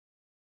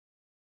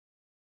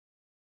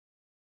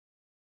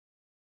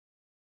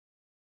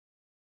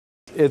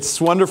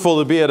It's wonderful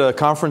to be at a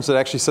conference that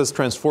actually says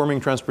transforming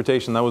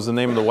transportation. That was the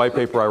name of the white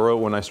paper I wrote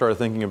when I started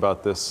thinking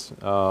about this,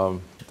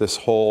 this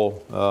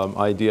whole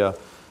idea.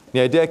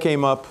 The idea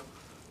came up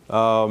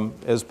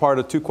as part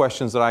of two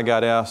questions that I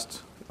got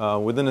asked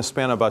within a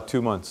span of about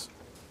 2 months.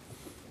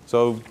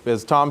 So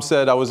as Tom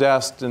said, I was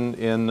asked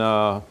in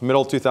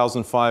middle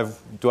 2005,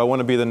 do I want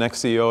to be the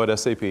next CEO at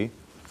SAP?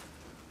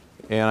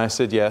 And I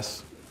said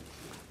yes.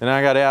 And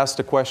I got asked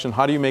a question,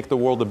 how do you make the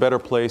world a better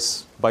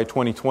place by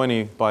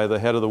 2020 by the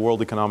head of the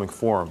World Economic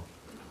Forum?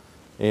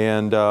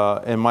 And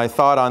my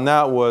thought on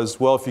that was,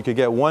 well, if you could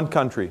get one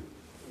country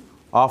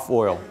off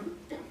oil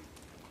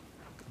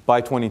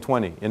by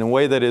 2020 in a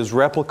way that is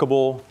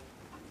replicable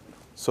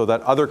so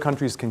that other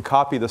countries can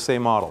copy the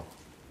same model,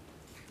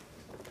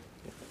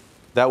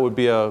 that would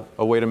be a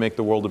way to make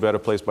the world a better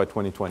place by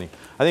 2020.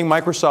 I think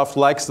Microsoft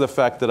likes the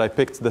fact that I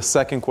picked the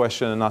second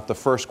question and not the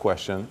first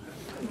question.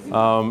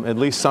 At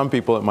least some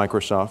people at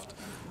Microsoft.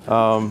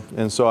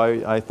 And so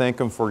I thank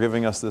them for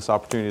giving us this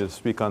opportunity to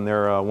speak on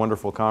their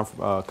wonderful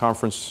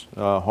conference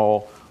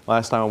hall.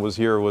 Last time I was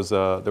here,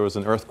 there was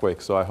an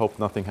earthquake, so I hope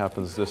nothing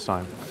happens this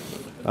time.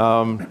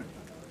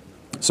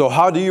 So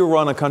how do you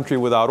run a country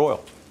without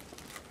oil?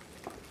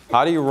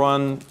 How do you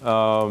run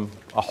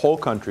a whole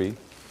country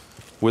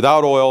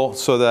without oil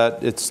so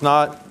that it's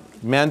not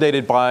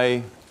mandated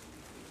by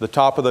the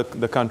top of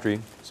the country?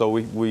 So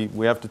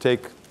we have to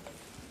take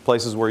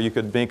places where you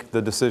could make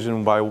the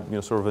decision by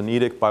sort of an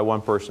edict by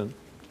one person,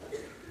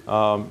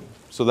 so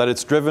that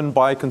it's driven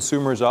by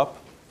consumers up,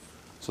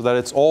 so that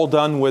it's all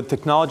done with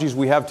technologies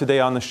we have today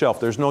on the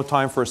shelf. There's no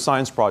time for a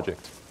science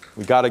project.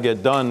 We've got to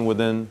get done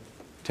within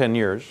 10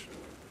 years,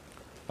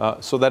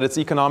 so that it's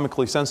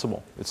economically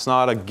sensible. It's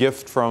not a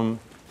gift from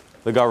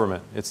the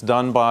government. It's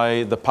done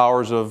by the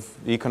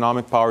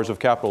economic powers of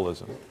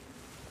capitalism,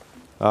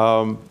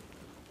 so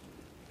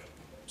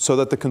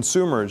that the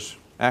consumers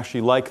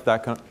actually like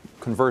that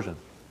conversion.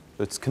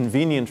 It's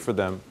convenient for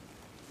them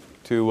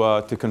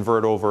to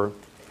convert over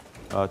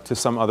to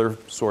some other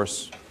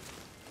source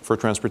for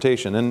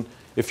transportation. And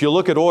if you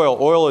look at oil,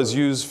 oil is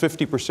used,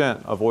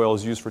 50% of oil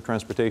is used for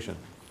transportation.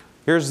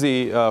 Here's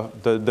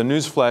the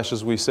news flash,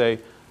 as we say.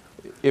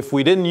 If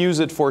we didn't use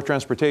it for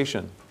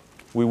transportation,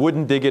 we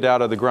wouldn't dig it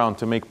out of the ground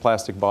to make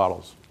plastic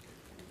bottles.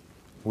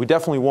 We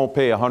definitely won't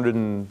pay $100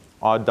 and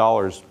odd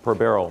per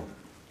barrel.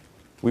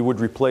 We would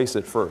replace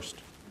it first.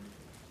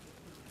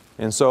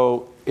 And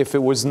so if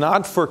it was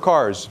not for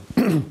cars,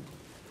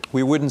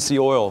 we wouldn't see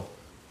oil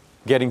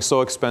getting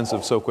so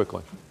expensive so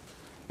quickly.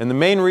 And the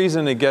main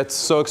reason it gets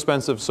so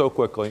expensive so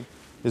quickly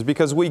is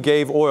because we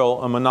gave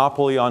oil a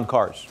monopoly on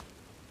cars.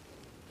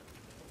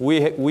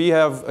 We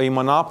have a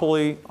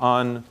monopoly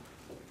on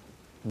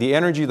the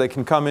energy that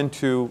can come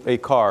into a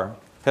car.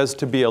 Has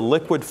to be a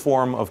liquid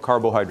form of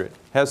carbohydrate.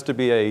 Has to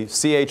be a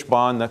CH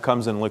bond that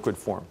comes in liquid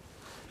form.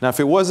 Now, if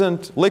it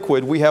wasn't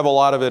liquid, we have a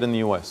lot of it in the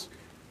US.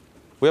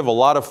 We have a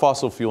lot of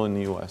fossil fuel in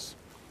the US.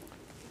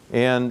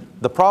 And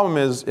the problem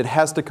is it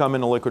has to come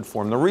in a liquid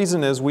form. The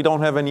reason is we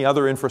don't have any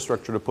other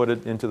infrastructure to put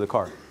it into the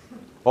car.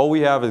 All we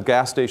have is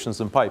gas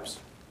stations and pipes.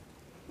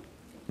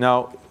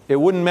 Now, it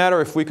wouldn't matter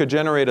if we could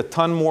generate a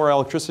ton more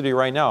electricity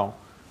right now.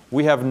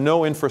 We have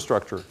no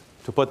infrastructure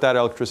to put that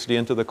electricity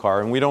into the car,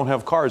 and we don't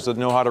have cars that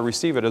know how to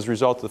receive it as a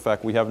result of the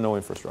fact we have no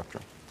infrastructure.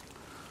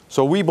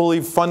 So we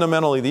believe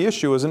fundamentally the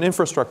issue is an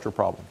infrastructure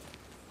problem.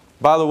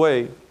 By the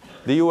way,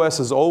 the US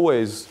has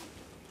always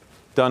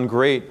done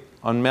great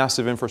on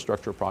massive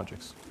infrastructure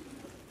projects.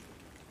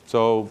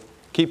 So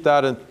keep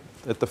that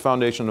at the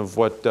foundation of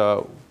what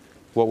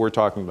we're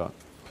talking about.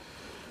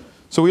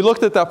 So we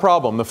looked at that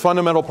problem, the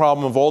fundamental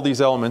problem of all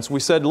these elements. We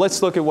said,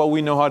 let's look at what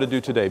we know how to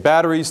do today.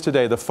 Batteries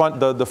today, the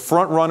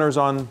front runners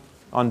on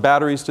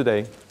batteries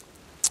today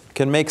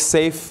can make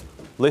safe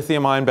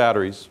lithium-ion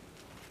batteries.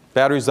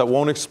 Batteries that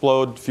won't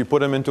explode. If you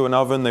put them into an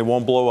oven, they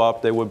won't blow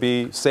up. They would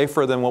be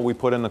safer than what we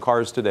put in the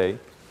cars today.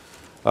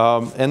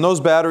 And those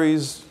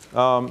batteries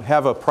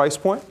have a price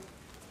point.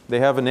 They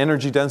have an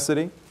energy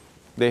density.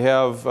 They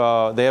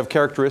have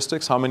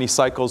characteristics. How many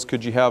cycles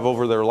could you have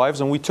over their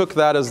lives? And we took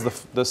that as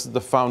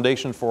the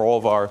foundation for all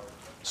of our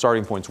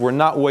starting points. We're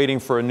not waiting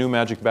for a new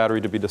magic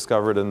battery to be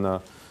discovered in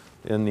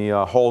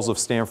the halls of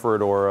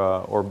Stanford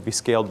or be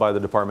scaled by the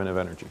Department of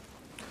Energy.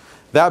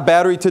 That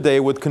battery today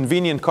with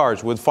convenient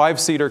cars, with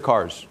 5-seater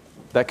cars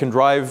that can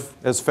drive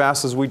as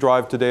fast as we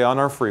drive today on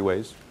our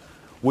freeways,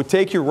 would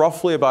take you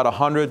roughly about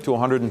 100 to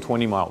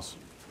 120 miles.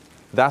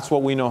 That's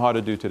what we know how to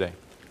do today.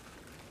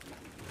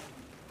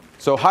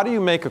 So how do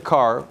you make a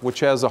car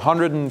which has a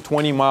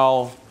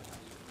 120-mile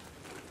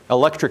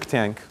electric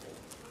tank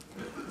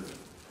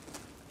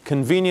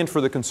convenient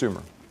for the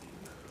consumer?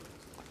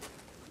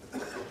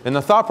 And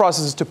the thought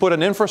process is to put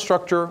an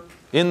infrastructure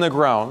in the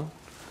ground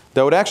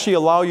that would actually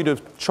allow you to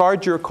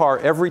charge your car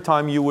every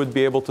time you would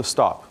be able to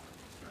stop.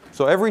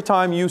 So every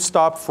time you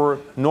stop for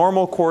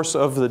normal course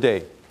of the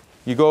day,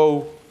 you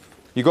go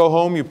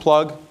home, you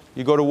plug,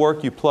 you go to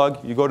work, you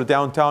plug, you go to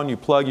downtown, you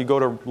plug, you go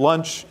to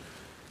lunch,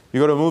 you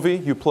go to a movie,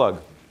 you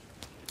plug.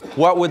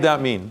 What would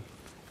that mean?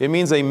 It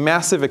means a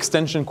massive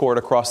extension cord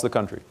across the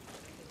country.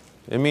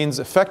 It means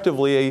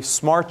effectively a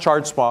smart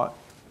charge spot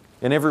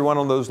in every one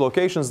of those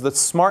locations. The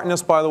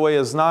smartness, by the way,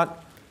 is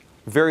not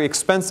very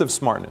expensive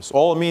smartness.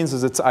 All it means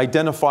is it's an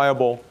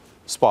identifiable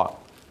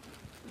spot.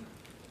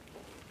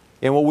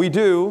 And what we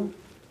do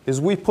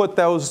is we put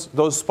those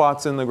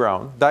spots in the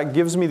ground. That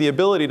gives me the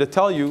ability to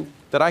tell you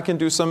that I can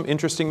do some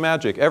interesting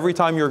magic. Every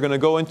time you're going to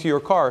go into your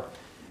car,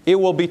 it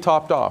will be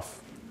topped off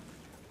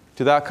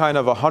to that kind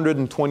of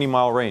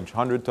 120-mile range,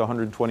 100 to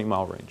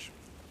 120-mile range.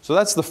 So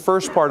that's the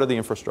first part of the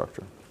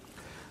infrastructure.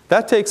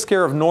 That takes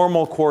care of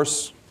normal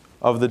course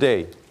of the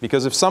day.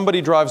 Because if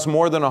somebody drives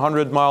more than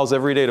 100 miles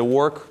every day to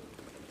work,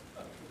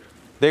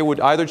 they would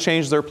either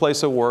change their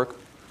place of work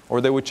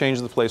or they would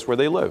change the place where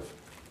they live.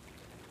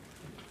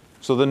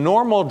 So the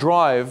normal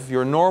drive,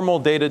 your normal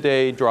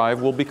day-to-day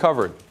drive, will be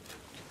covered.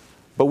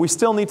 But we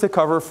still need to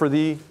cover for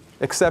the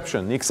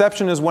exception. The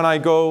exception is when I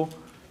go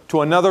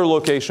to another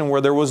location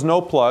where there was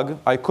no plug,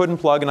 I couldn't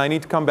plug, and I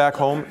need to come back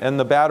home, and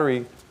the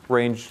battery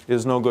range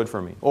is no good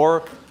for me.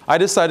 Or I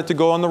decided to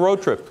go on the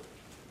road trip.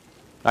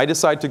 I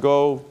decide to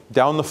go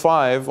down the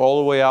 5 all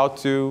the way out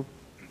to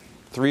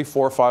 300,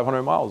 400,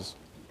 500 miles.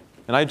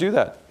 And I do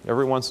that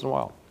every once in a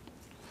while.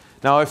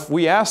 Now, if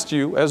we asked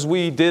you, as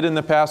we did in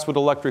the past with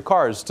electric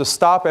cars, to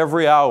stop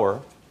every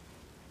hour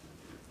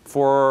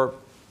for,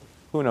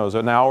 who knows,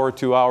 an hour or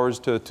 2 hours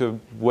to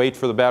wait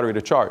for the battery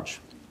to charge.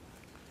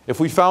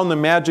 If we found the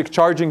magic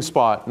charging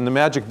spot and the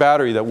magic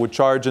battery that would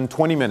charge in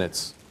 20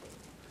 minutes,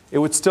 it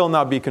would still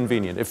not be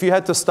convenient. If you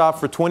had to stop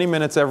for 20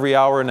 minutes every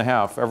hour and a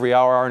half,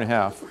 hour and a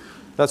half,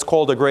 that's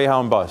called a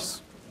Greyhound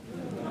bus.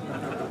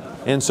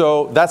 And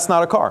so that's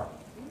not a car.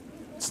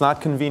 It's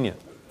not convenient.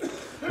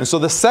 And so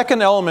the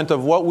second element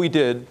of what we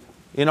did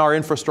in our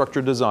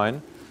infrastructure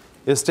design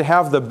is to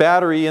have the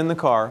battery in the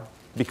car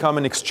become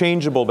an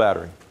exchangeable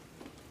battery.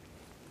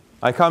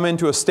 I come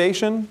into a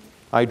station,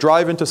 I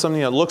drive into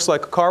something that looks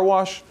like a car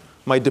wash,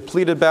 my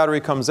depleted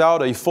battery comes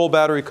out, a full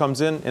battery comes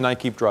in, and I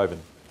keep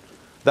driving.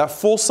 That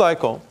full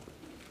cycle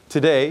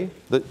today,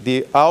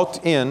 the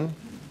out-in,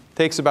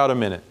 takes about a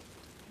minute.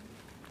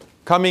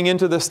 Coming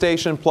into the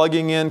station,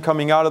 plugging in,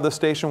 coming out of the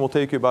station will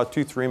take you about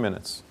 2-3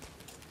 minutes.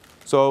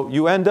 So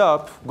you end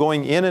up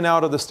going in and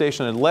out of the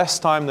station in less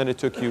time than it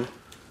took you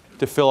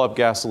to fill up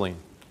gasoline.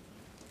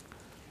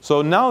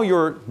 So now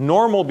your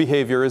normal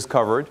behavior is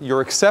covered,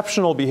 your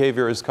exceptional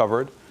behavior is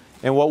covered,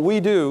 and what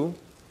we do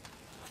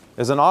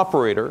as an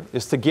operator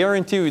is to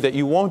guarantee you that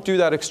you won't do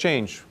that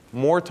exchange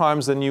more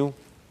times than you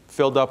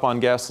filled up on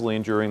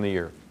gasoline during the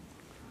year.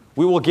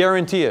 We will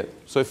guarantee it.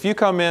 So if you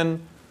come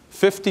in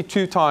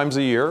 52 times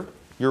a year,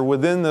 you're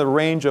within the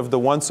range of the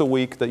once a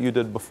week that you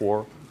did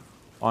before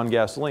on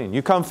gasoline.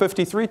 You come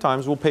 53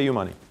 times, we'll pay you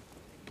money.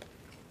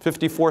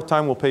 54th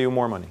time, we'll pay you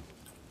more money.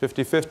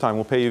 55th time,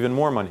 we'll pay you even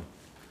more money.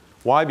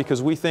 Why?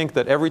 Because we think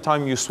that every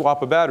time you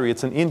swap a battery,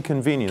 it's an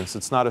inconvenience.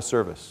 It's not a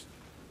service.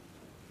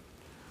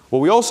 What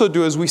we also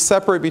do is we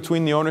separate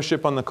between the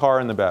ownership on the car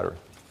and the battery.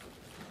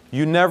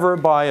 You never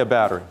buy a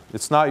battery.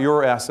 It's not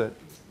your asset.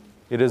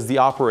 It is the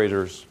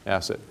operator's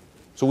asset.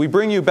 So we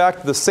bring you back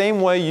to the same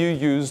way you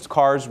used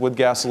cars with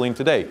gasoline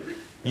today.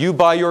 You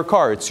buy your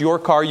car. It's your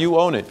car. You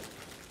own it.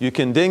 You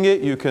can ding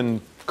it. You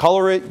can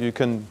color it. You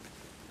can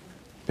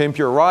pimp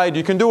your ride.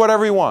 You can do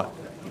whatever you want.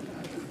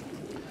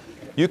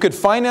 You could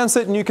finance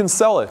it and you can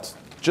sell it,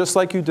 just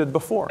like you did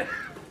before.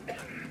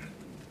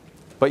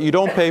 But you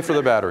don't pay for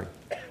the battery.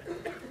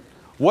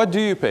 What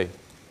do you pay?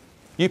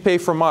 You pay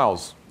for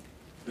miles.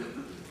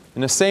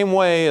 In the same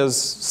way as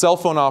cell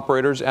phone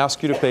operators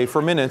ask you to pay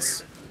for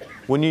minutes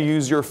when you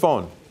use your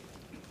phone.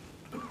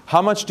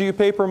 How much do you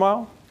pay per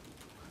mile?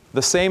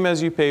 The same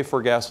as you pay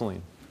for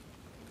gasoline.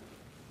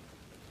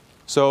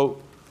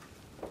 So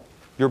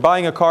you're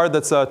buying a car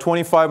that's a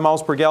 25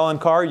 miles per gallon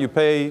car, you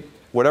pay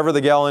whatever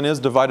the gallon is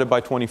divided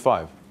by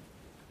 25.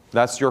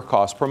 That's your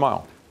cost per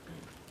mile.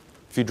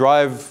 If you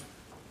drive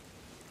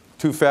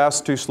too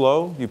fast, too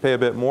slow, you pay a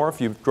bit more. If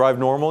you drive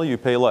normally, you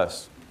pay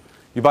less.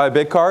 You buy a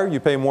big car, you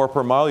pay more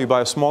per mile. You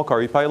buy a small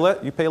car, you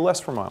pay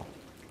less per mile.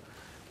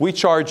 We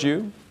charge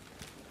you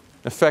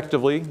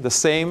effectively the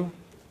same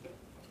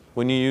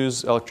when you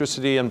use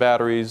electricity and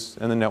batteries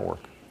and the network.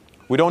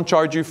 We don't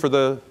charge you for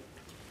the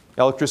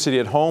electricity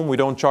at home. We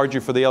don't charge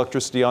you for the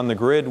electricity on the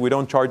grid. We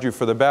don't charge you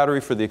for the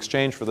battery, for the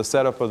exchange, for the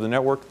setup of the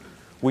network.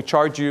 We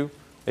charge you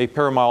a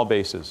per mile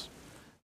basis.